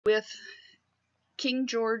with King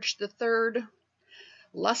George III,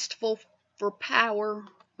 lustful for power,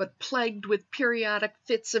 but plagued with periodic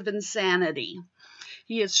fits of insanity.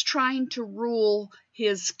 He is trying to rule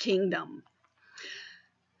his kingdom.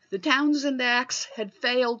 The Townshend Acts had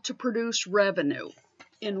failed to produce revenue.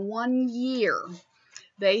 In 1 year,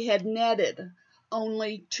 they had netted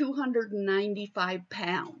only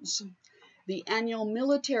 £295. The annual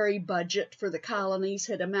military budget for the colonies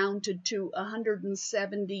had amounted to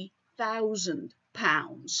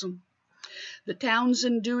 £170,000. The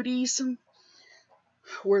Townshend duties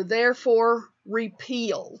were therefore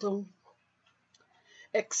repealed,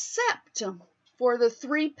 except for the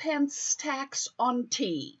 3p tax on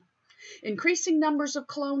tea. Increasing numbers of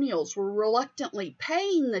colonials were reluctantly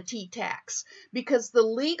paying the tea tax because the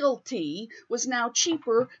legal tea was now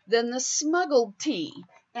cheaper than the smuggled tea,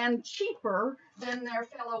 and cheaper than their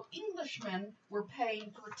fellow Englishmen were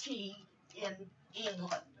paying for tea in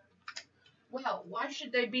England. Well, why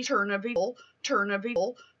should they be turn of evil, turn of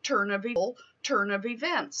evil, turn of evil, turn of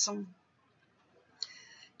events? In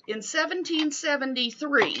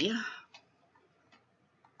 1773,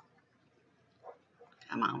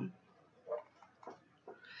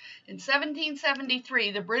 In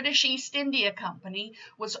 1773, the British East India Company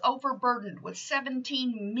was overburdened with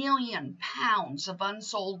 17 million pounds of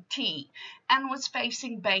unsold tea and was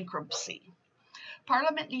facing bankruptcy.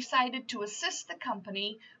 Parliament decided to assist the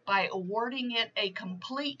company by awarding it a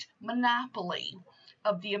complete monopoly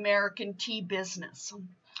of the American tea business.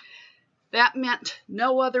 That meant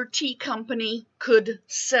no other tea company could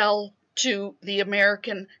sell to the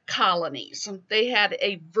American colonies. They had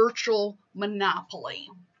a virtual monopoly.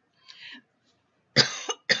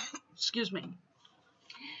 Excuse me.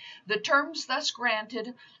 The terms thus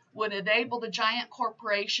granted would enable the giant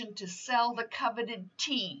corporation to sell the coveted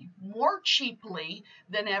tea more cheaply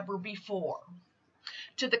than ever before.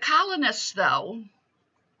 To the colonists, though,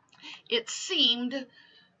 it seemed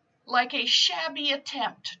like a shabby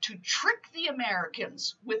attempt to trick the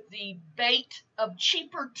Americans with the bait of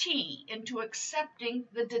cheaper tea into accepting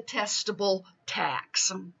the detestable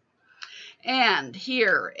tax. And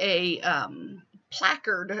here a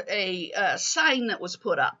placard, a sign that was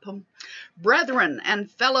put up. Brethren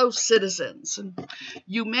and fellow citizens,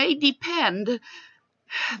 you may depend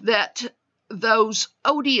that those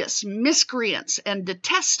odious miscreants and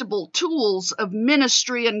detestable tools of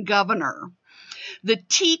ministry and governor, the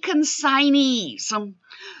tea consignees,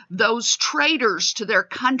 those traitors to their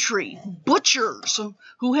country, butchers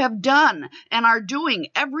who have done and are doing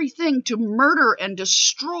everything to murder and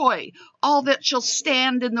destroy all that shall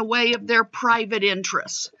stand in the way of their private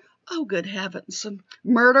interests. Oh, good heavens.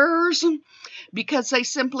 Murderers because they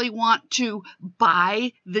simply want to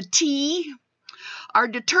buy the tea, are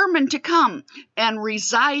determined to come and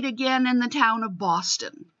reside again in the town of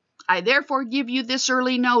Boston. I therefore give you this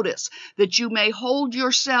early notice, that you may hold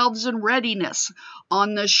yourselves in readiness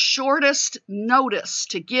on the shortest notice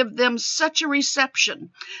to give them such a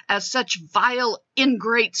reception as such vile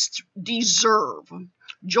ingrates deserve.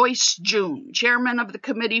 Joyce June, Chairman of the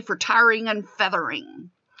Committee for Tarring and Feathering.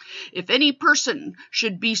 If any person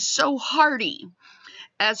should be so hardy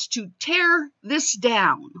as to tear this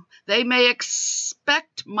down, they may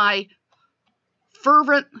expect my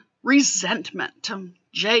fervent resentment.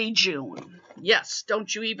 J. June. Yes,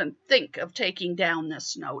 don't you even think of taking down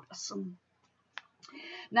this notice.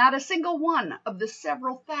 Not a single one of the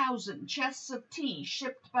several thousand chests of tea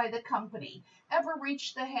shipped by the company ever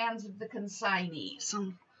reached the hands of the consignees.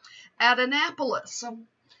 At Annapolis,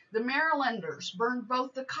 the Marylanders burned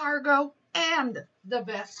both the cargo and the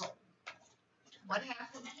vessel. What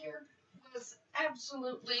happened here was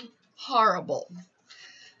absolutely horrible.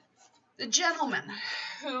 The gentleman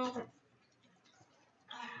who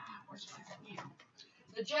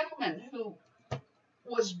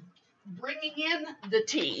was bringing in the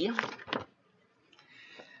tea,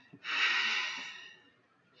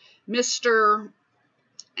 Mr.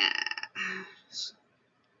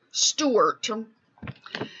 Stewart,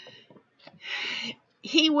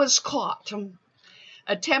 he was caught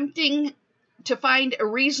attempting to find a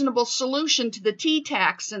reasonable solution to the tea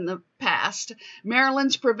tax in the past.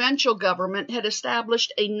 Maryland's provincial government had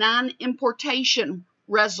established a non-importation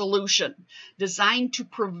resolution designed to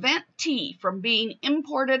prevent tea from being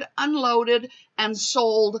imported, unloaded, and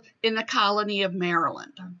sold in the colony of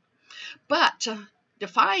Maryland. But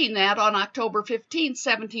defying that, on October 15,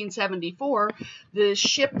 1774, the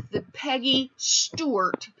ship, the Peggy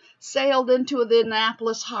Stewart, sailed into the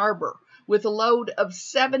Annapolis harbor with a load of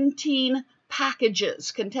 17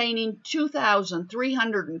 packages containing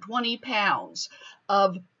 2,320 pounds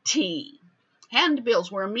of tea.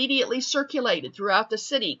 Handbills were immediately circulated throughout the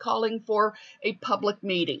city calling for a public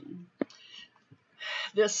meeting.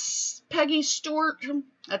 This Peggy Stewart,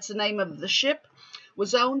 that's the name of the ship,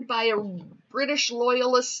 was owned by a British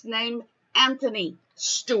loyalist named Anthony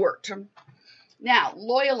Stewart. Now,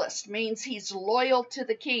 loyalist means he's loyal to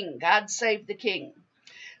the king. God save the king.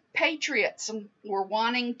 Patriots were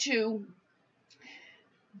wanting to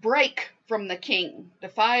break from the king,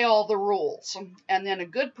 defy all the rules, and then a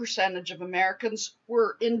good percentage of Americans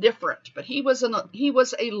were indifferent, but he was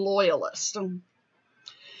a loyalist.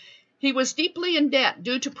 He was deeply in debt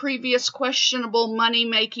due to previous questionable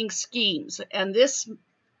money-making schemes, and this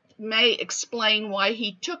may explain why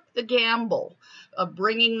he took the gamble of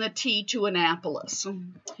bringing the tea to Annapolis.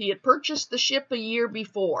 He had purchased the ship a year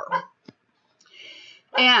before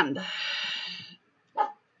and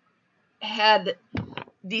had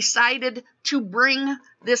decided to bring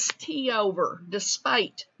this tea over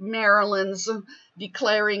despite Maryland's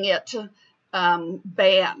declaring it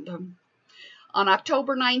banned. On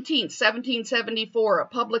October 19, 1774, a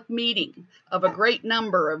public meeting of a great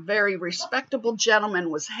number of very respectable gentlemen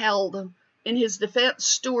was held. In his defense,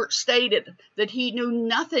 Stewart stated that he knew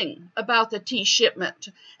nothing about the tea shipment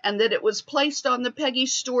and that it was placed on the Peggy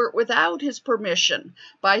Stewart without his permission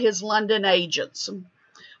by his London agents.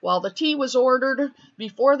 While the tea was ordered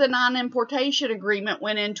before the non-importation agreement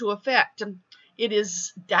went into effect, it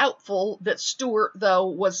is doubtful that Stewart, though,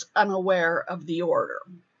 was unaware of the order.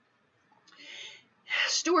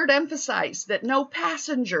 Stewart emphasized that no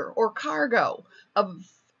passenger or cargo of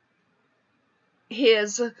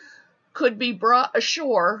his could be brought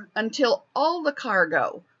ashore until all the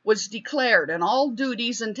cargo was declared and all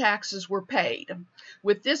duties and taxes were paid.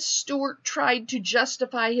 With this, Stewart tried to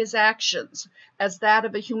justify his actions as that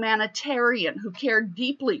of a humanitarian who cared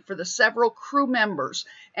deeply for the several crew members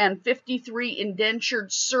and 53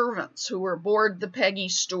 indentured servants who were aboard the Peggy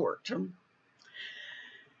Stewart.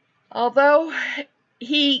 Although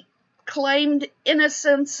he claimed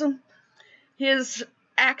innocence, his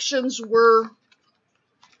actions were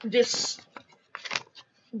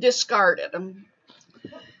discarded.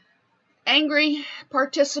 Angry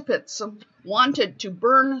participants wanted to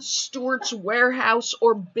burn Stewart's warehouse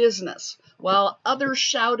or business, while others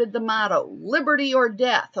shouted the motto, "Liberty or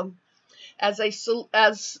death." As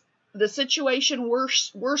the situation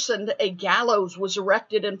worsened, a gallows was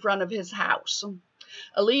erected in front of his house.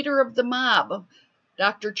 A leader of the mob,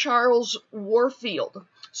 Dr. Charles Warfield,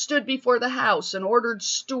 stood before the house and ordered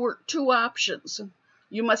Stewart two options.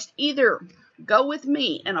 You must either go with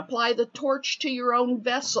me and apply the torch to your own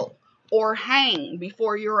vessel, or hang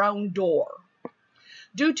before your own door.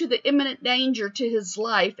 Due to the imminent danger to his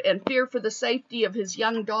life and fear for the safety of his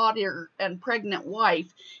young daughter and pregnant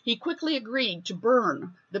wife, he quickly agreed to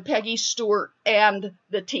burn the Peggy Stewart and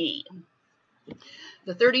the tea.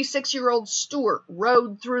 The 36-year-old Stewart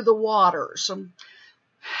rode through the waters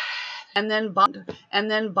and then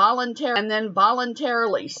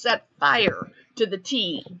voluntarily set fire to the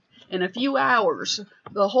tea. In a few hours,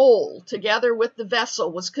 the whole, together with the vessel,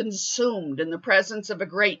 was consumed in the presence of a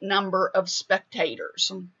great number of spectators.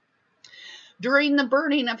 During the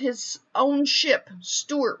burning of his own ship,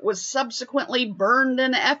 Stewart was subsequently burned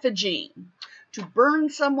in effigy. To burn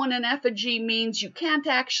someone in effigy means you can't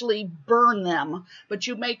actually burn them, but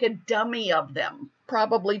you make a dummy of them,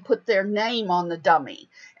 probably put their name on the dummy,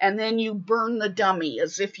 and then you burn the dummy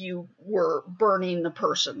as if you were burning the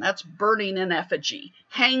person. That's burning in effigy,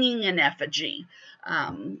 hanging in effigy.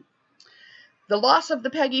 The loss of the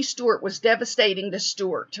Peggy Stewart was devastating to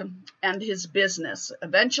Stewart and his business.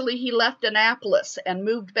 Eventually, he left Annapolis and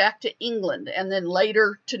moved back to England and then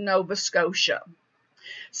later to Nova Scotia.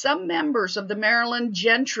 Some members of the Maryland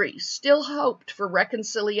gentry still hoped for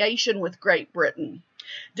reconciliation with Great Britain.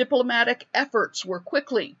 Diplomatic efforts were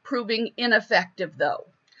quickly proving ineffective, though.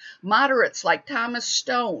 Moderates like Thomas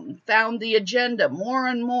Stone found the agenda more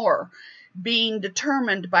and more being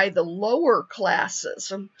determined by the lower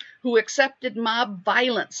classes who accepted mob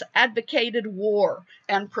violence, advocated war,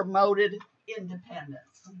 and promoted independence.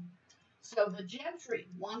 So the gentry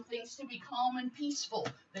want things to be calm and peaceful.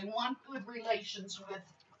 They want good relations with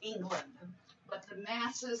England, but the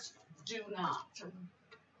masses do not.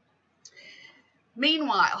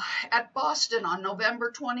 Meanwhile, at Boston on November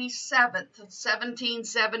 27th,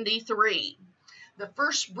 1773, the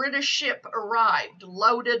first British ship arrived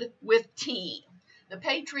loaded with tea. The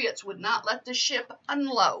Patriots would not let the ship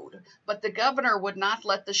unload, but the governor would not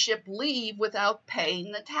let the ship leave without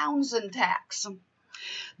paying the Townsend tax.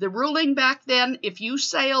 The ruling back then, if you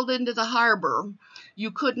sailed into the harbor, you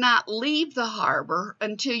could not leave the harbor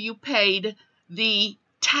until you paid the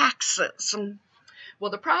taxes. Well,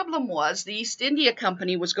 the problem was the East India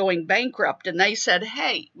Company was going bankrupt, and they said,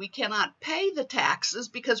 hey, we cannot pay the taxes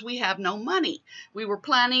because we have no money. We were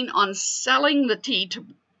planning on selling the tea to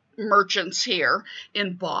merchants here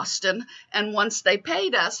in Boston, and once they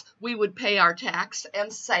paid us, we would pay our tax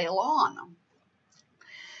and sail on.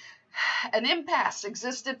 An impasse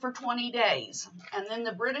existed for 20 days, and then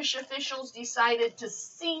the British officials decided to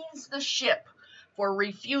seize the ship for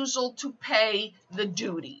refusal to pay the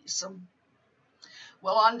duties.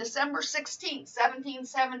 Well, on December 16,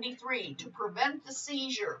 1773, to prevent the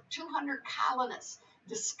seizure, 200 colonists,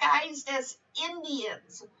 disguised as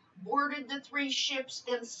Indians, boarded the 3 ships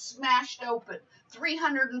and smashed open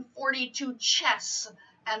 342 chests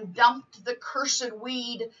and dumped the cursed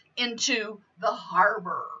weed into the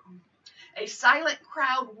harbor. A silent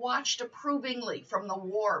crowd watched approvingly from the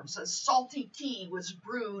wharves as salty tea was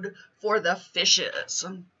brewed for the fishes.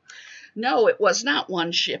 No, it was not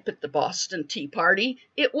 1 ship at the Boston Tea Party.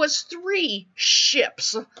 It was 3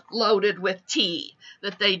 ships loaded with tea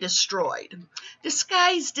that they destroyed.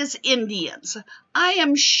 Disguised as Indians, I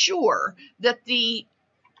am sure that the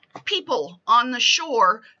people on the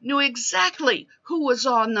shore knew exactly who was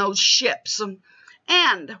on those ships.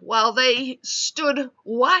 And while they stood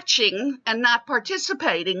watching and not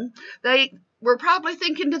participating, they were probably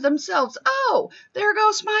thinking to themselves, oh, there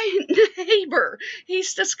goes my neighbor.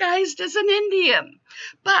 He's disguised as an Indian.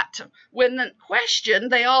 But when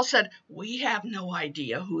questioned, they all said, we have no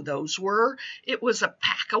idea who those were. It was a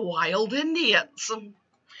pack of wild Indians.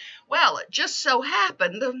 Well, it just so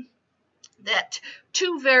happened that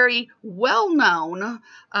 2 very well-known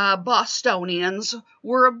Bostonians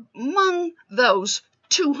were among those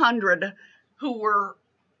 200 who were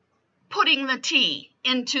putting the tea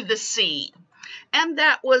into the sea. And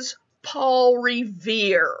that was Paul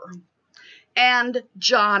Revere and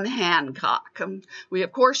John Hancock. We,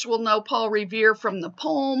 of course, will know Paul Revere from the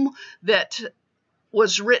poem that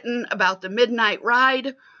was written about the Midnight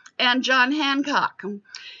Ride, and John Hancock.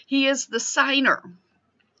 He is the signer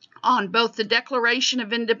on both the Declaration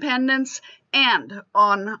of Independence and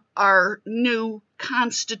on our new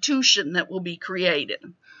Constitution that will be created.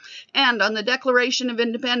 And on the Declaration of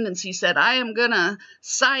Independence, he said, I am going to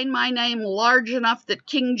sign my name large enough that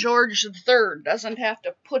King George III doesn't have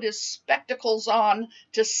to put his spectacles on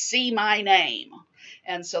to see my name.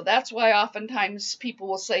 And so that's why oftentimes people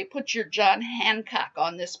will say, put your John Hancock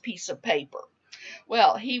on this piece of paper.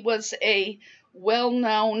 Well, he was a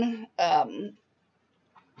well-known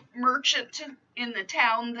merchant in the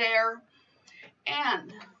town there,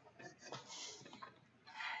 and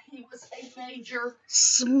he was a major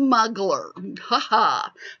smuggler.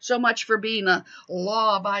 So much for being a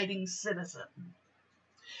law-abiding citizen.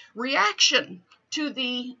 Reaction to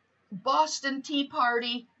the Boston Tea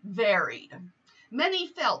Party varied. Many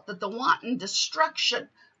felt that the wanton destruction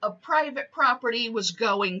of private property was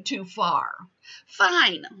going too far.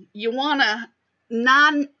 Fine, you want to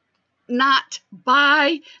not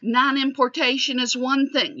buy, non-importation is one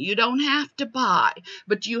thing. You don't have to buy,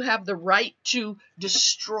 but you have the right to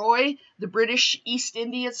destroy the British East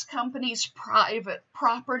India Company's private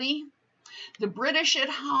property. The British at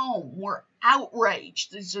home were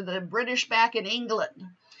outraged. These are the British back in England.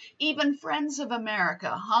 Even Friends of America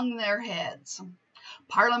hung their heads.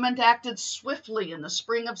 Parliament acted swiftly in the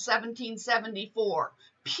spring of 1774.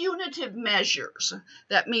 Punitive measures,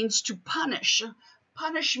 that means to punish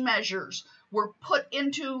measures were put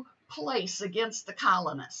into place against the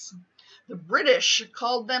colonists. The British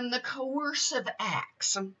called them the coercive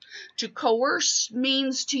acts. To coerce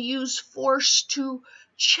means to use force to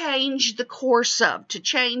change the course of, to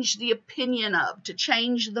change the opinion of, to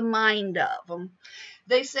change the mind of.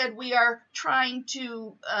 They said, we are trying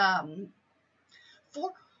to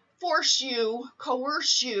coerce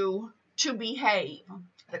you to behave.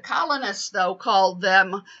 The colonists, though, called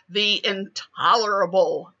them the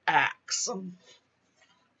intolerable acts.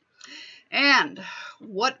 And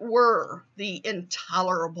what were the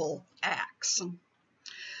intolerable acts?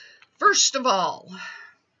 First of all,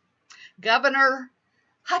 Governor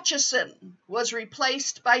Hutchison was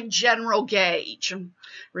replaced by General Gage.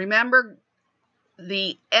 Remember,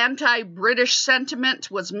 the anti-British sentiment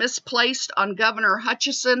was misplaced on Governor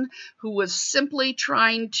Hutchison, who was simply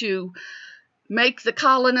trying to make the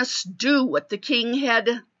colonists do what the king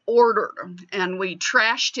had ordered. And we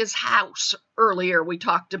trashed his house earlier. We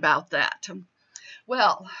talked about that.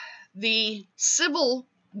 Well, the civil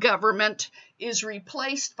government is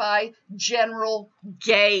replaced by General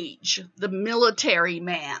Gage, the military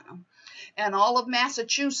man. And all of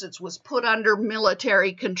Massachusetts was put under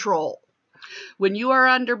military control. When you are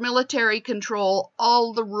under military control,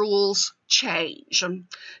 all the rules change.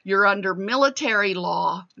 You're under military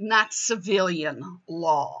law, not civilian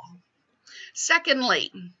law.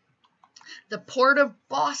 Secondly, the port of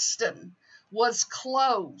Boston was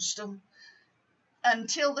closed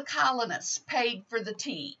until the colonists paid for the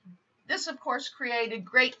tea. This, of course, created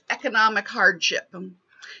great economic hardship.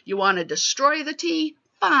 You want to destroy the tea?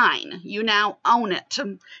 Fine, you now own it,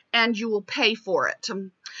 and you will pay for it.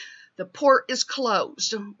 The port is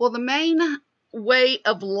closed. Well, the main way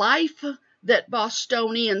of life that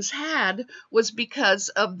Bostonians had was because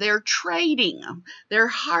of their trading, their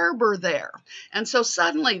harbor there. And so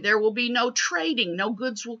suddenly there will be no trading. No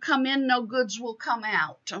goods will come in, no goods will come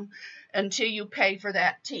out until you pay for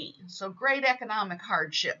that tea. So great economic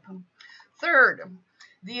hardship. Third,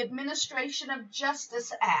 the Administration of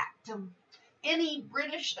Justice Act. Any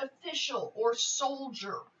British official or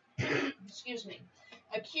soldier, excuse me,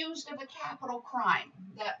 accused of a capital crime,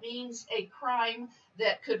 that means a crime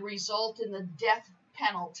that could result in the death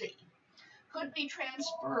penalty, could be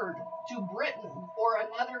transferred to Britain or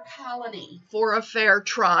another colony for a fair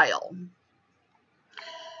trial.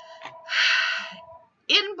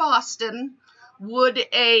 In Boston, would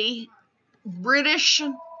a British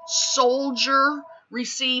soldier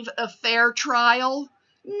receive a fair trial?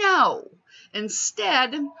 No.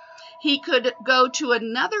 Instead, he could go to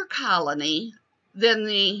another colony than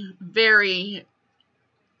the very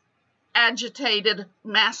agitated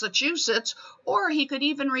Massachusetts, or he could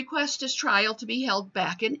even request his trial to be held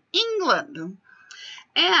back in England.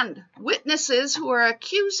 And witnesses who are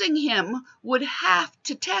accusing him would have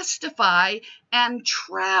to testify and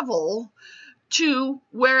travel to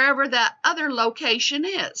wherever that other location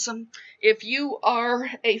is. If you are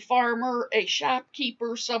a farmer, a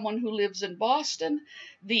shopkeeper, someone who lives in Boston,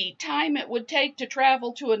 the time it would take to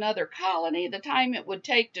travel to another colony, the time it would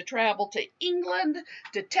take to travel to England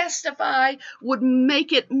to testify would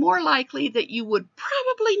make it more likely that you would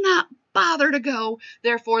probably not bother to go,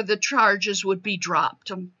 therefore the charges would be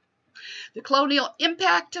dropped. The colonial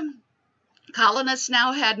impact. Colonists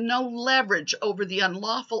now had no leverage over the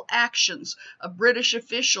unlawful actions of British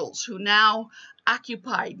officials who now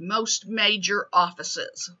occupied most major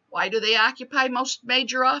offices. Why do they occupy most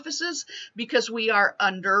major offices? Because we are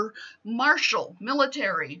under martial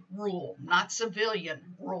military rule, not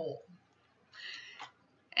civilian rule.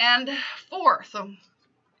 And fourth, from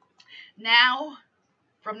now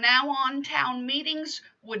on, town meetings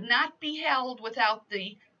would not be held without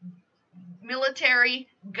the military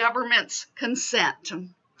government's consent.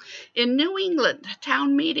 In New England,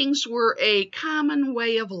 town meetings were a common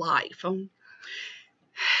way of life.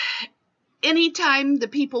 Anytime the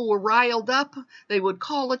people were riled up, they would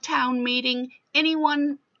call a town meeting.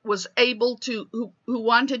 Anyone was able to, who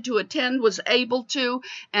wanted to attend was able to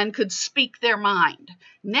and could speak their mind.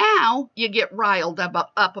 Now you get riled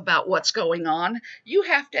up about what's going on. You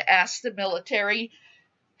have to ask the military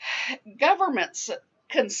government's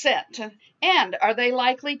consent. And are they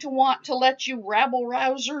likely to want to let you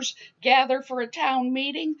rabble-rousers gather for a town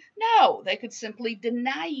meeting? No, they could simply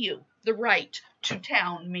deny you the right to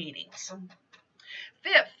town meetings.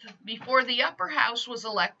 Fifth, before the upper house was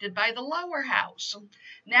elected by the lower house.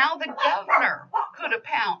 Now the governor could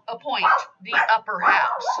appoint the upper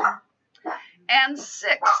house. And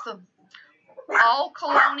sixth, all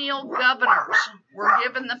colonial governors were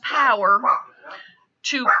given the power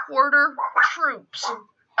to quarter troops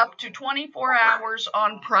up to 24 hours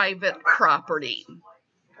on private property.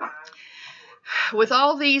 With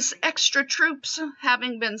all these extra troops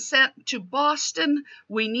having been sent to Boston,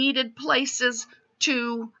 we needed places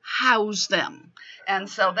to house them. And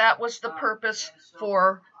so that was the purpose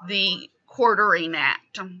for the Quartering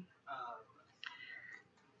Act.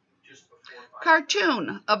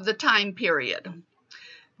 Cartoon of the time period.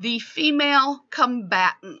 The female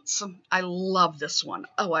combatants. I love this one.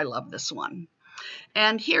 Oh, I love this one.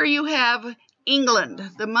 And here you have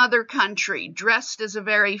England, the mother country, dressed as a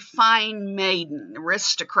very fine maiden,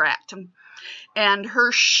 aristocrat. And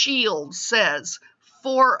her shield says,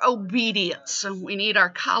 "For obedience." We need our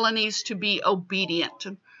colonies to be obedient.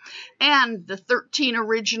 And the 13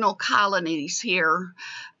 original colonies here,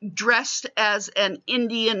 dressed as an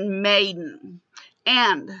Indian maiden.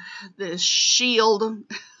 And the shield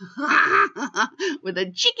with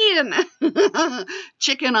a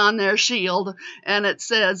chicken on their shield, and it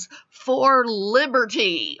says, "For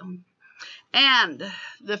liberty." And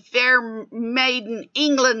the fair maiden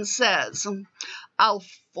England says, "I'll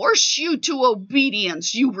force you to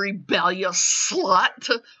obedience, you rebellious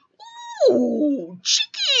slut." Ooh,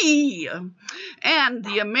 cheeky. And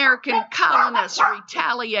the American colonists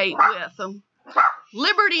retaliate with,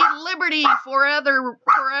 Liberty, liberty, forever,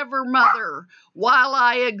 forever, mother, while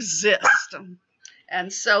I exist.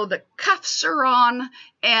 And so the cuffs are on,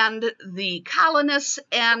 and the colonists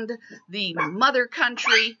and the mother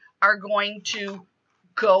country are going to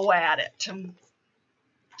go at it.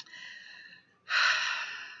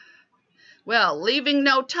 Well, leaving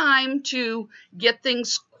no time to get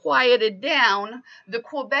things quieted down, the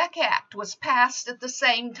Quebec Act was passed at the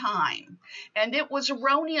same time, and it was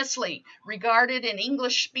erroneously regarded in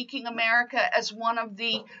English-speaking America as one of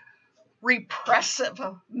the repressive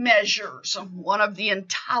measures, one of the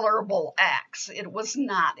intolerable acts. It was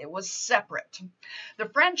not. It was separate. The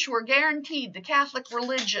French were guaranteed the Catholic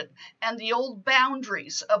religion, and the old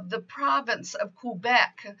boundaries of the province of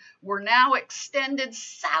Quebec were now extended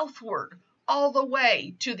southward all the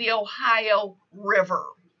way to the Ohio River.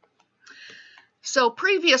 So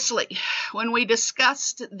previously, when we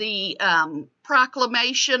discussed the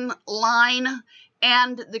proclamation line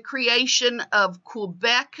and the creation of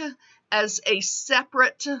Quebec as a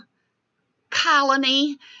separate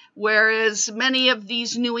colony, whereas many of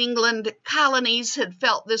these New England colonies had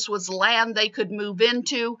felt this was land they could move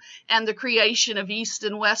into, and the creation of East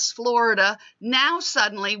and West Florida, now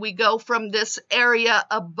suddenly we go from this area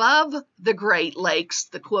above the Great Lakes,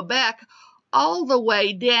 the Quebec, all the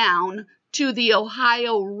way down to the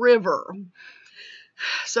Ohio River.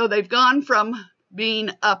 So they've gone from being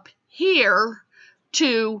up here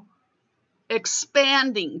to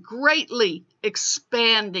expanding, greatly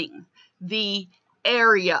expanding the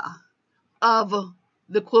area of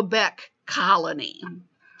the Quebec colony.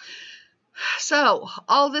 So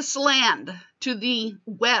all this land to the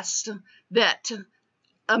west that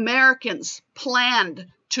Americans planned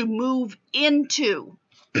to move into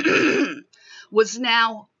was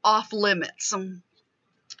now off limits.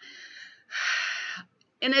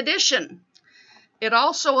 In addition, it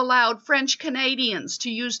also allowed French Canadians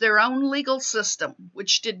to use their own legal system,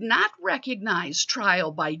 which did not recognize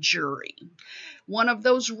trial by jury, one of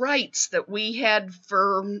those rights that we had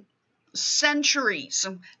for centuries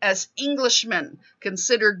as Englishmen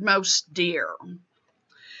considered most dear.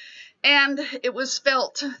 And it was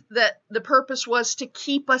felt that the purpose was to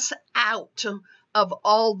keep us out of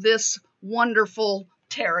all this wonderful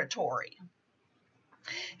territory.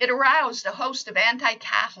 It aroused a host of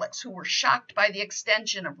anti-Catholics who were shocked by the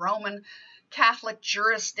extension of Roman Catholic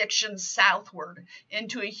jurisdiction southward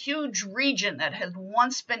into a huge region that had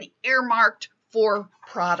once been earmarked for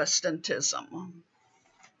Protestantism.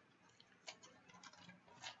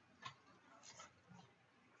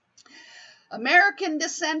 American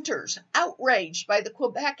dissenters, outraged by the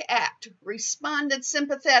Quebec Act, responded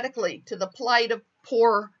sympathetically to the plight of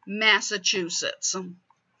poor Massachusetts.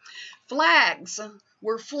 Flags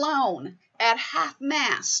were flown at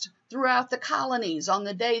half-mast throughout the colonies on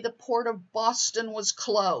the day the port of Boston was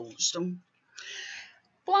closed.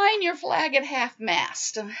 Flying your flag at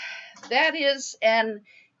half-mast, that is an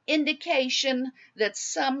indication that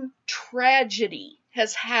some tragedy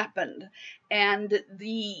has happened, and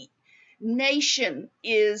the nation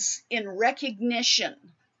is in recognition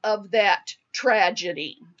of that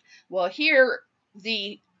tragedy. Well, here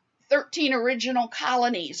the 13 original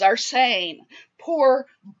colonies are saying poor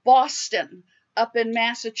Boston up in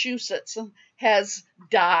Massachusetts has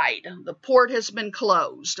died. The port has been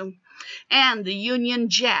closed, and the Union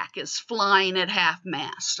Jack is flying at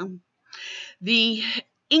half-mast. The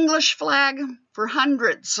English flag for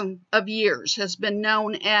hundreds of years has been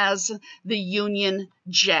known as the Union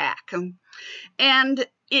Jack, and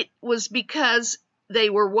it was because they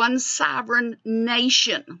were one sovereign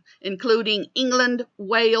nation, including England,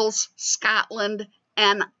 Wales, Scotland,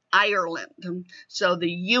 and Ireland. So the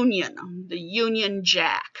Union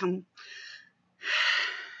Jack.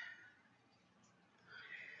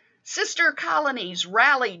 Sister colonies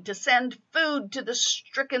rallied to send food to the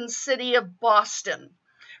stricken city of Boston.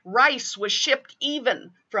 Rice was shipped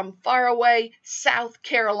even from faraway South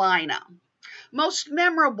Carolina. Most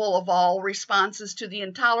memorable of all responses to the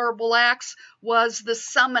intolerable acts was the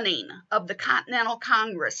summoning of the Continental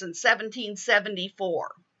Congress in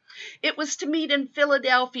 1774. It was to meet in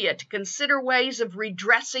Philadelphia to consider ways of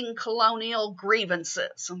redressing colonial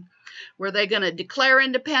grievances. Were they going to declare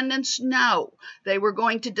independence? No. They were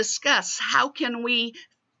going to discuss how can we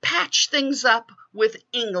patch things up with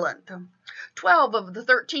England. 12 of the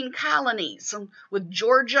 13 colonies, with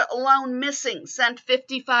Georgia alone missing, sent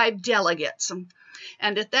 55 delegates.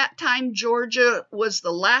 And at that time, Georgia was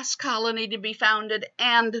the last colony to be founded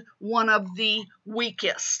and one of the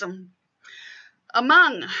weakest.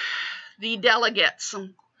 Among the delegates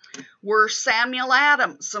were Samuel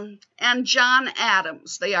Adams and John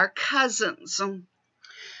Adams. They are cousins.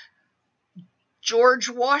 George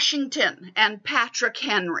Washington, and Patrick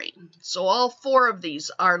Henry. So all four of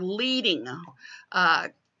these are leading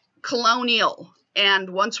colonial and,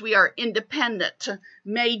 once we are independent,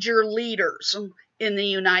 major leaders in the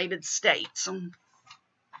United States.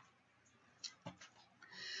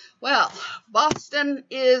 Well, Boston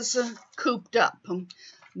is cooped up.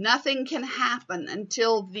 Nothing can happen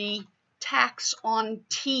until the tax on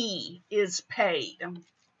tea is paid.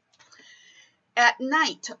 At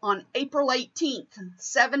night on April 18th,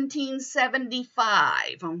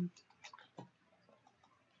 1775,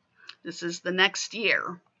 this is the next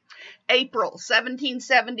year, April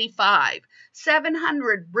 1775,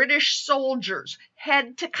 700 British soldiers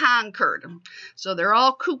head to Concord. So they're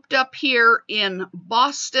all cooped up here in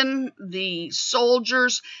Boston, the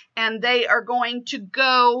soldiers, and they are going to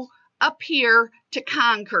go up here to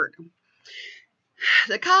Concord.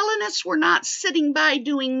 The colonists were not sitting by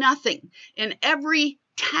doing nothing. In every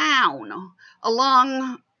town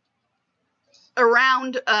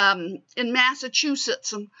around in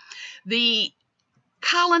Massachusetts, the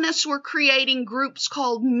colonists were creating groups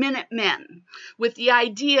called Minutemen, with the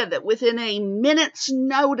idea that within a minute's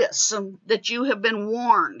notice that you have been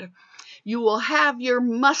warned, you will have your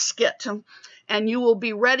musket and you will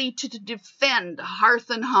be ready to defend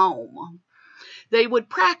hearth and home. They would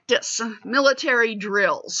practice military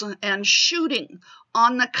drills and shooting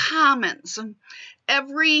on the commons.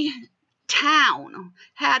 Every town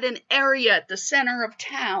had an area at the center of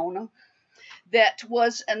town that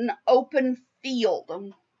was an open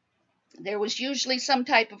field. There was usually some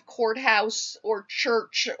type of courthouse or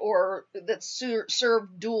church or that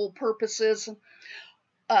served dual purposes,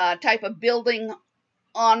 type of building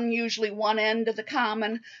on usually one end of the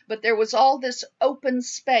common, but there was all this open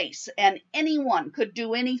space and anyone could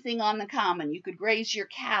do anything on the common. You could graze your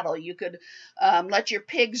cattle, you could let your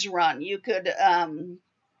pigs run, you could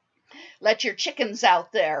let your chickens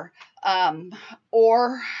out there,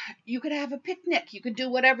 or you could have a picnic. You could do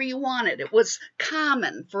whatever you wanted. It was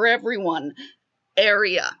common for everyone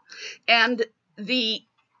area. And the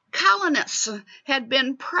colonists had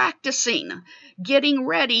been practicing getting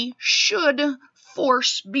ready should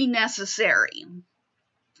force be necessary.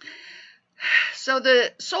 So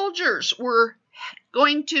the soldiers were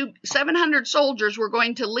 700 soldiers were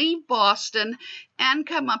going to leave Boston and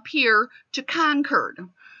come up here to Concord.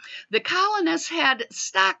 The colonists had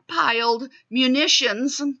stockpiled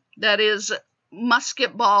munitions, that is,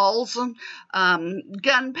 musket balls,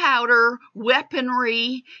 gunpowder,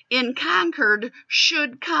 weaponry in Concord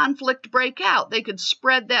should conflict break out. They could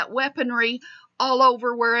spread that weaponry all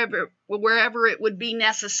over wherever it would be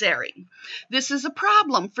necessary. This is a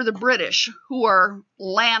problem for the British, who are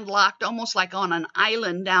landlocked almost like on an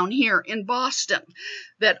island down here in Boston,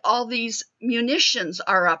 that all these munitions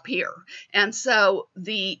are up here. And so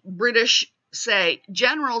the British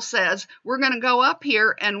general says, we're going to go up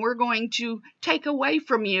here and we're going to take away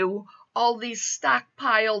from you all these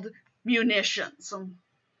stockpiled munitions.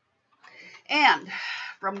 And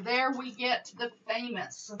from there we get the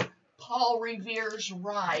famous Paul Revere's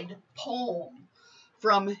Ride poem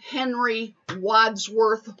from Henry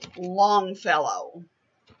Wadsworth Longfellow.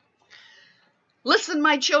 Listen,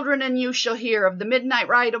 my children, and you shall hear of the midnight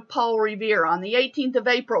ride of Paul Revere on the 18th of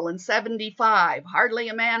April in 75. Hardly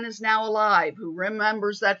a man is now alive who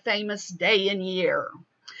remembers that famous day and year.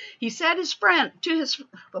 He said to his friend,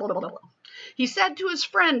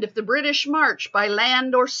 if the British march by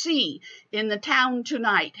land or sea in the town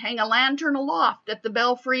tonight, hang a lantern aloft at the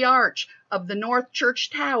belfry arch of the North Church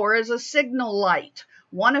Tower as a signal light.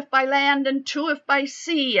 1 if by land and 2 if by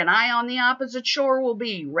sea, and I on the opposite shore will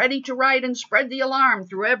be, ready to ride and spread the alarm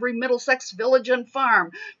through every Middlesex village and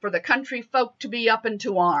farm, for the country folk to be up and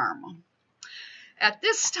to arm. At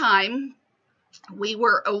this time, we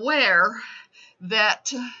were aware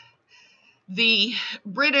that the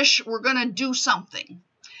British were going to do something.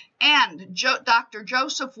 And Dr.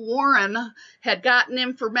 Joseph Warren had gotten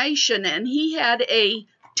information, and he had a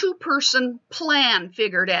 2-person plan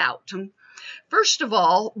figured out. First of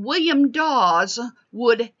all, William Dawes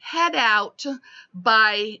would head out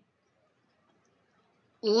by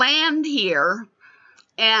land here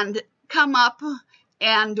and come up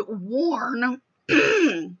and warn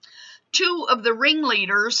 2 of the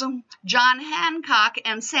ringleaders, John Hancock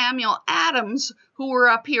and Samuel Adams, who were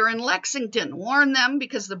up here in Lexington. Warn them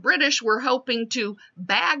because the British were hoping to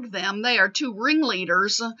bag them. They are 2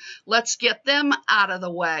 ringleaders. Let's get them out of the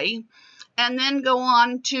way. And then go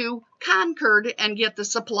on to Concord and get the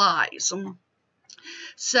supplies.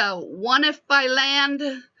 So 1 if by land,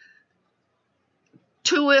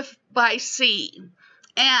 2 if by sea.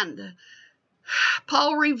 And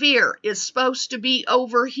Paul Revere is supposed to be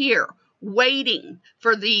over here waiting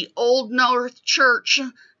for the Old North Church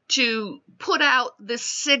to put out this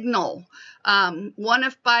signal, one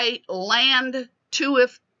if by land, two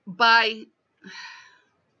if by,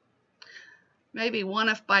 maybe one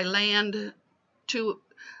if by land, two,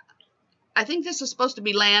 I think this is supposed to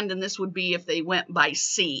be land, and this would be if they went by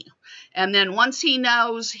sea. And then once he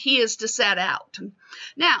knows, he is to set out.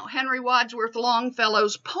 Now, Henry Wadsworth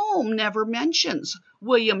Longfellow's poem never mentions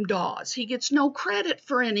William Dawes. He gets no credit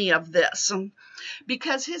for any of this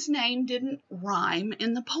because his name didn't rhyme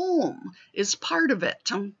in the poem, is part of it.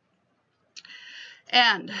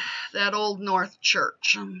 And that Old North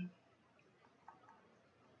Church.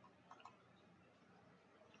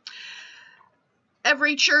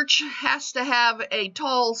 Every church has to have a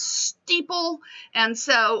tall steeple, and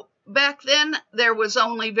so back then there was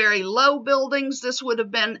only very low buildings. This would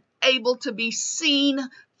have been able to be seen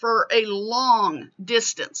for a long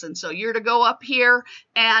distance, and so you're to go up here,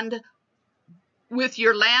 and with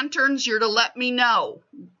your lanterns you're to let me know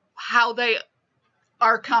how they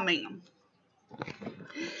are coming.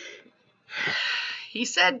 He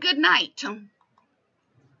said good night,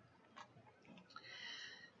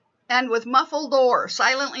 and with muffled oar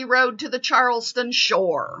silently rowed to the Charleston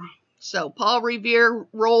shore. So Paul Revere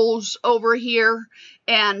rolls over here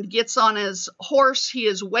and gets on his horse. He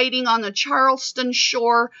is waiting on the Charleston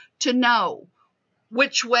shore to know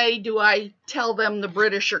which way do I tell them the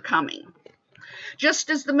British are coming. Just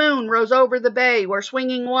as the moon rose over the bay where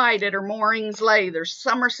swinging wide at her moorings lay, the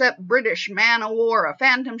Somerset British man-o'-war, a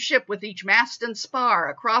phantom ship with each mast and spar,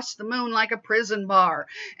 across the moon like a prison bar,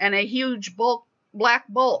 and a huge black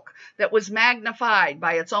bulk that was magnified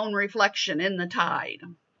by its own reflection in the tide.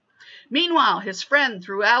 Meanwhile, his friend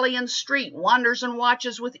through alley and street wanders and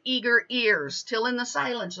watches with eager ears, till in the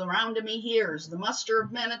silence around him he hears the muster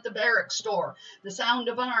of men at the barracks store, the sound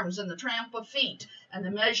of arms and the tramp of feet, and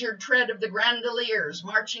the measured tread of the Grandoliers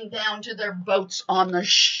marching down to their boats on the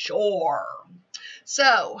shore.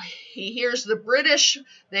 So he hears the British,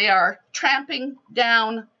 they are tramping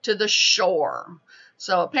down to the shore.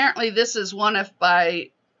 So apparently this is one if by,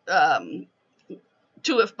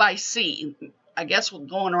 two if by sea. I guess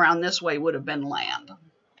going around this way would have been land.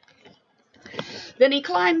 Then he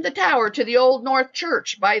climbed the tower to the Old North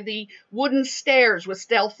Church by the wooden stairs with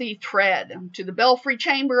stealthy tread, to the belfry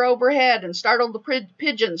chamber overhead, and startled the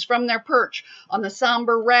pigeons from their perch on the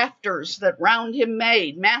somber rafters that round him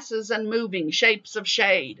made masses and moving shapes of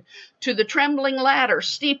shade, to the trembling ladder,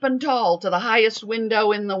 steep and tall, to the highest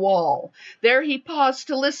window in the wall. There he paused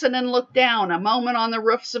to listen and look down, a moment on the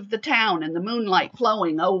roofs of the town, and the moonlight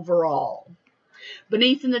flowing over all.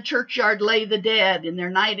 Beneath in the churchyard lay the dead, in their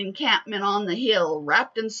night encampment on the hill,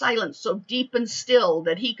 wrapped in silence so deep and still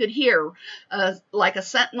that he could hear, like a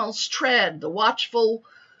sentinel's tread, the watchful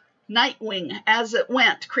night wing as it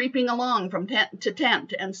went, creeping along from tent to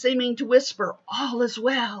tent, and seeming to whisper, all is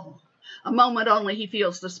well. A moment only he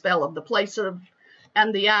feels the spell of the place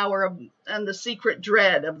and the hour of, and the secret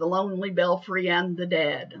dread of the lonely belfry and the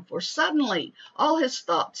dead. For suddenly all his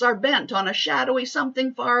thoughts are bent on a shadowy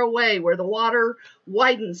something far away, where the water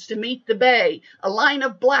widens to meet the bay, a line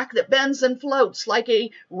of black that bends and floats like a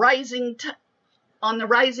on the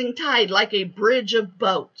rising tide, like a bridge of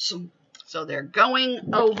boats. So they're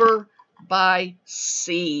going over by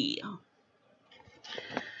sea.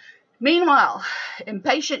 Meanwhile,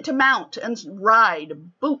 impatient to mount and ride,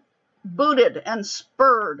 booted and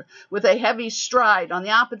spurred with a heavy stride, on the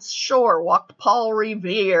opposite shore walked Paul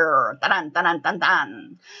Revere. Dun, dun, dun, dun,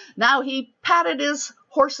 dun. Now he patted his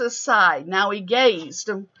horse's side. Now he gazed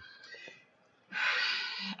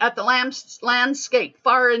at the landscape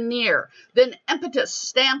far and near. Then impetus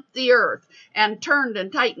stamped the earth and turned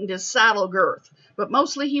and tightened his saddle girth. But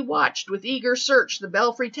mostly he watched with eager search the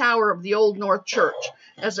belfry tower of the Old North Church,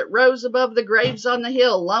 as it rose above the graves on the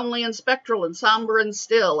hill, lonely and spectral and somber and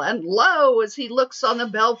still. And lo, as he looks on the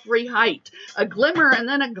belfry height, a glimmer and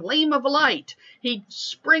then a gleam of light. He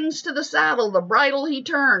springs to the saddle, the bridle he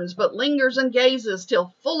turns, but lingers and gazes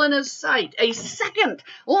till full in his sight a second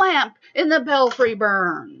lamp in the belfry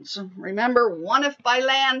burns. Remember, one if by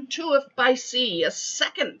land, two if by sea, a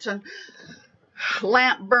second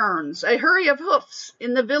lamp burns, a hurry of hoofs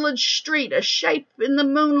in the village street, a shape in the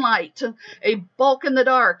moonlight, a bulk in the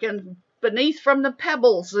dark, and beneath from the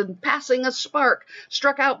pebbles, and passing a spark,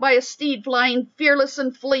 struck out by a steed flying fearless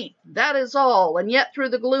and fleet. That is all, and yet through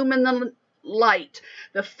the gloom and the light,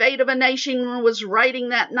 the fate of a nation was riding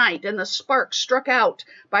that night, and the spark struck out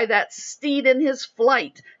by that steed in his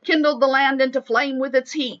flight kindled the land into flame with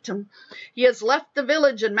its heat. He has left the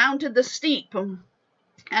village and mounted the steep,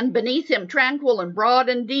 and beneath him, tranquil and broad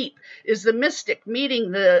and deep, is the mystic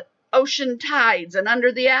meeting the ocean tides, and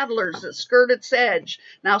under the adlers that skirt its edge,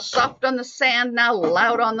 now soft on the sand, now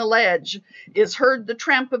loud on the ledge, is heard the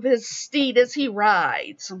tramp of his steed as he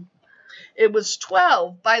rides. It was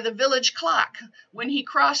 12 by the village clock when he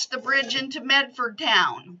crossed the bridge into Medford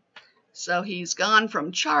town. So he's gone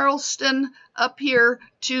from Charleston up here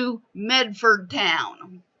to Medford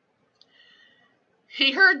town.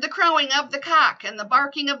 He heard the crowing of the cock and the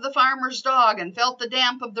barking of the farmer's dog, and felt the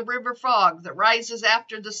damp of the river fog that rises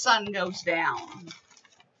after the sun goes down.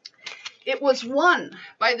 It was 1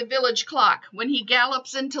 by the village clock when he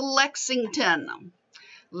gallops into Lexington.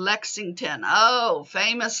 Lexington, oh,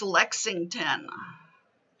 famous Lexington.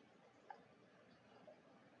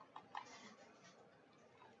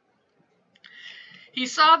 He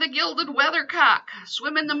saw the gilded weathercock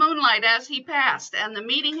swim in the moonlight as he passed, and the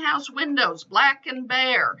meeting-house windows, black and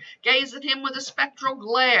bare, gaze at him with a spectral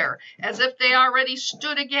glare, as if they already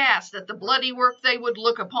stood aghast at the bloody work they would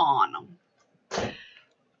look upon.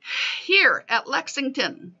 Here at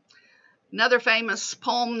Lexington, another famous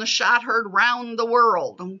poem, the shot heard round the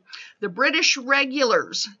world. The British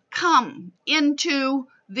regulars come into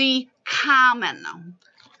the common,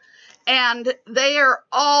 and they are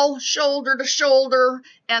all shoulder to shoulder,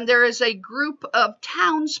 and there is a group of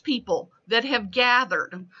townspeople that have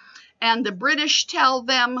gathered, and the British tell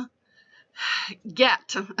them,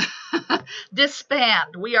 get,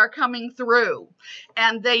 disband, we are coming through,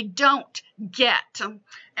 and they don't get,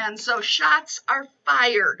 and so shots are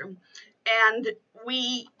fired, and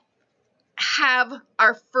we have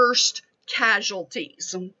our first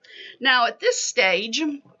casualties. Now at this stage,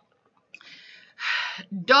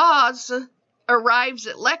 Dawes arrives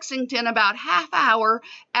at Lexington about half hour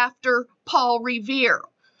after Paul Revere.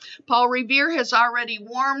 Paul Revere has already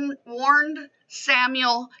warned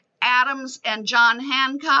Samuel Adams and John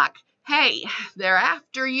Hancock, hey, they're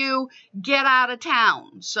after you, get out of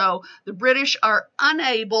town. So the British are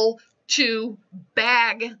unable to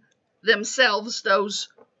bag themselves those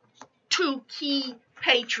 2 key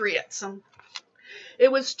patriots.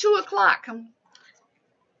 It was 2 o'clock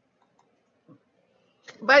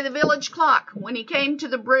by the village clock when he came to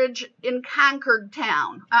the bridge in Concord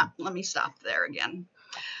town. Let me stop there again.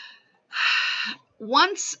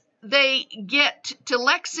 Once they get to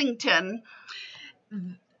Lexington,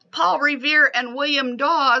 Paul Revere and William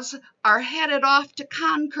Dawes are headed off to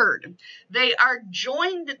Concord. They are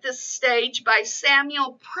joined at this stage by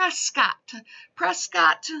Samuel Prescott.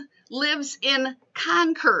 Prescott lives in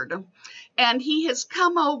Concord, and he has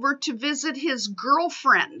come over to visit his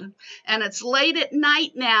girlfriend, and it's late at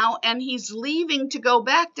night now, and he's leaving to go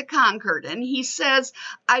back to Concord, and he says,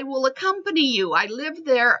 I will accompany you. I live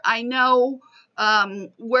there. I know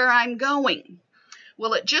where I'm going.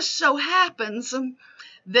 Well, it just so happens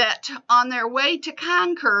that on their way to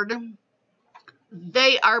Concord,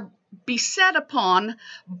 they are beset upon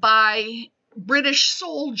by British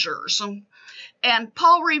soldiers. And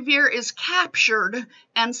Paul Revere is captured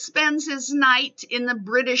and spends his night in the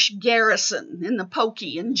British garrison, in the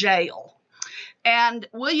Pokey in jail. And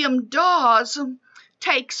William Dawes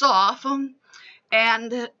takes off,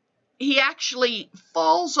 and he actually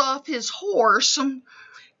falls off his horse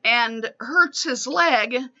and hurts his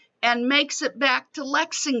leg and makes it back to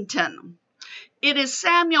Lexington. It is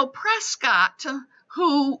Samuel Prescott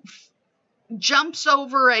who jumps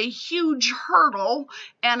over a huge hurdle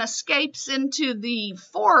and escapes into the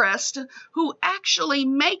forest, who actually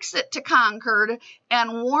makes it to Concord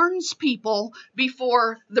and warns people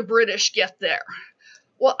before the British get there.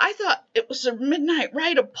 Well, I thought it was a midnight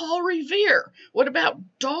ride of Paul Revere. What about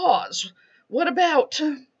Dawes? What about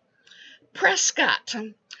Prescott?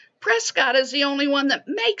 Prescott is the only one that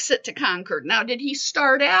makes it to Concord. Now, did he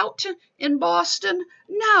start out in Boston?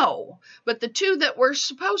 No. But the 2 that were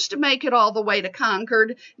supposed to make it all the way to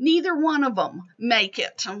Concord, neither one of them make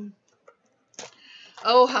it.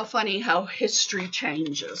 Oh, how funny how history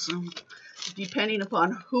changes, depending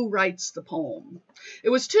upon who writes the poem. It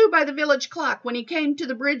was 2 by the village clock when he came to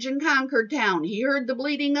the bridge in Concord town. He heard the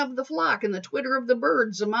bleating of the flock and the twitter of the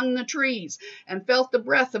birds among the trees, and felt the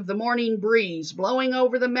breath of the morning breeze blowing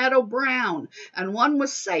over the meadow brown. And one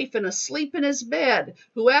was safe and asleep in his bed,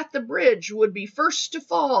 who at the bridge would be first to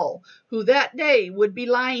fall, who that day would be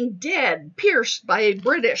lying dead, pierced by a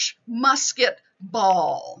British musket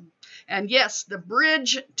ball. And yes, the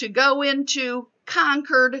bridge to go into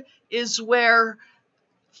Concord is where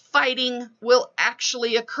fighting will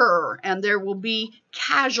actually occur, and there will be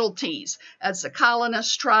casualties as the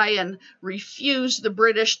colonists try and refuse the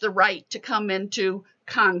British the right to come into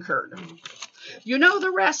Concord. You know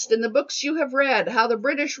the rest in the books you have read, how the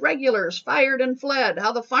British regulars fired and fled,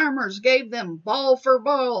 how the farmers gave them ball for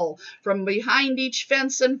ball from behind each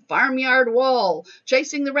fence and farmyard wall,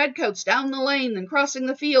 chasing the redcoats down the lane and crossing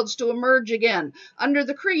the fields to emerge again under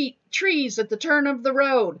the trees at the turn of the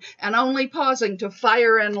road, and only pausing to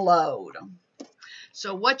fire and load.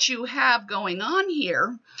 So what you have going on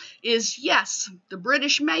here is, yes, the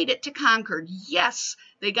British made it to Concord. Yes,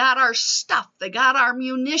 they got our stuff. They got our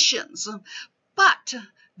munitions. But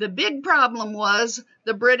the big problem was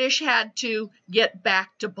the British had to get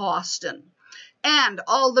back to Boston. And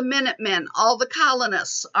all the Minutemen, all the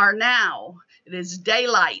colonists are now, it is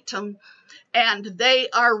daylight, and they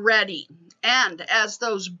are ready. And as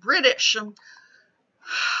those British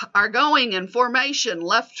are going in formation,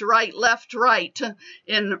 left, right,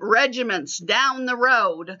 in regiments down the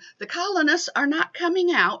road, the colonists are not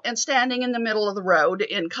coming out and standing in the middle of the road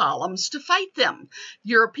in columns to fight them,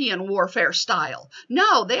 European warfare style.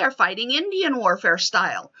 No, they are fighting Indian warfare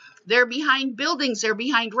style. They're behind buildings, they're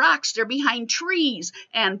behind rocks, they're behind trees,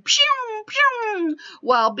 and pew, pew,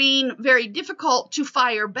 while being very difficult to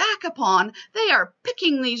fire back upon, they are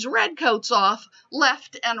picking these redcoats off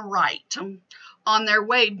left and right on their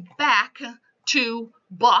way back to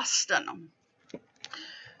Boston.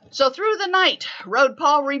 So through the night rode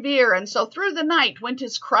Paul Revere, and so through the night went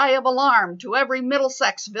his cry of alarm to every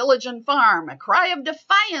Middlesex village and farm, a cry of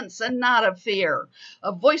defiance and not of fear,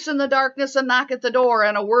 a voice in the darkness, a knock at the door,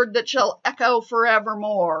 and a word that shall echo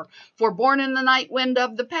forevermore. For born in the night wind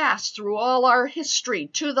of the past, through all our history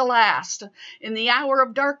to the last, in the hour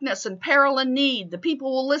of darkness and peril and need, the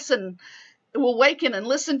people will waken and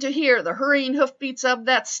listen to hear the hurrying hoofbeats of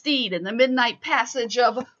that steed in the midnight passage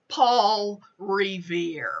of Paul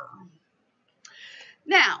Revere.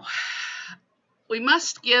 Now, we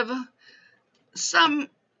must give some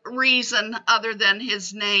reason other than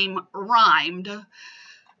his name rhymed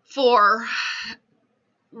for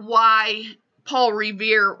why Paul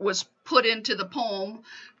Revere was put into the poem.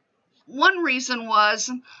 One reason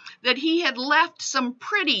was that he had left some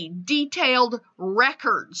pretty detailed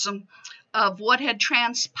records of what had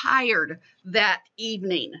transpired that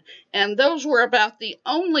evening. And those were about the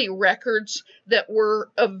only records that were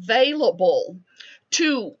available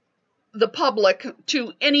to the public,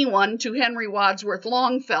 to anyone, to Henry Wadsworth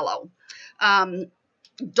Longfellow.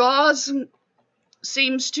 Dawes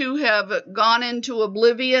seems to have gone into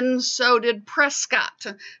oblivion, so did Prescott.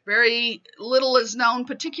 Very little is known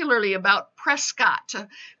particularly about Prescott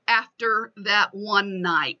after that one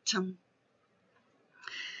night.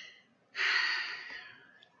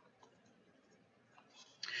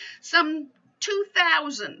 Some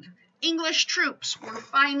 2,000 English troops were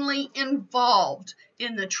finally involved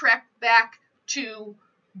in the trek back to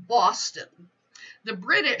Boston. The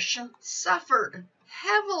British suffered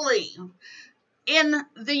heavily in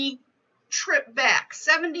the trip back,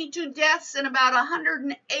 72 deaths and about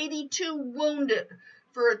 182 wounded,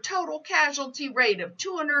 for a total casualty rate of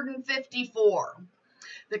 254.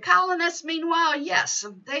 The colonists, meanwhile, yes,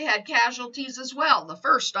 they had casualties as well. The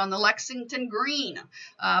first on the Lexington Green,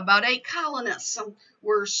 about 8 colonists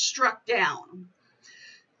were struck down.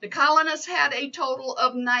 The colonists had a total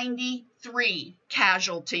of 93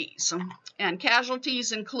 casualties, and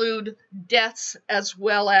casualties include deaths as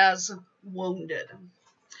well as wounded.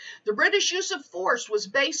 The British use of force was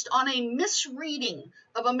based on a misreading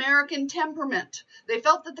of American temperament. They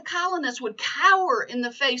felt that the colonists would cower in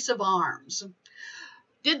the face of arms.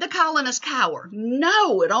 Did the colonists cower?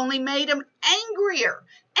 No, it only made them angrier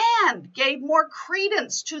and gave more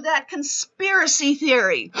credence to that conspiracy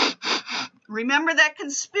theory. Remember that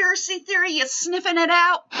conspiracy theory? You're sniffing it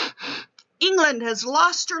out? England has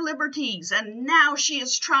lost her liberties, and now she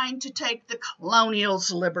is trying to take the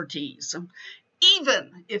colonials' liberties,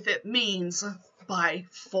 even if it means by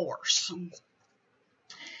force.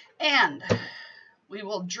 And we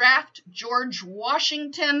will draft George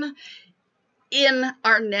Washington in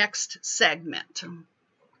our next segment.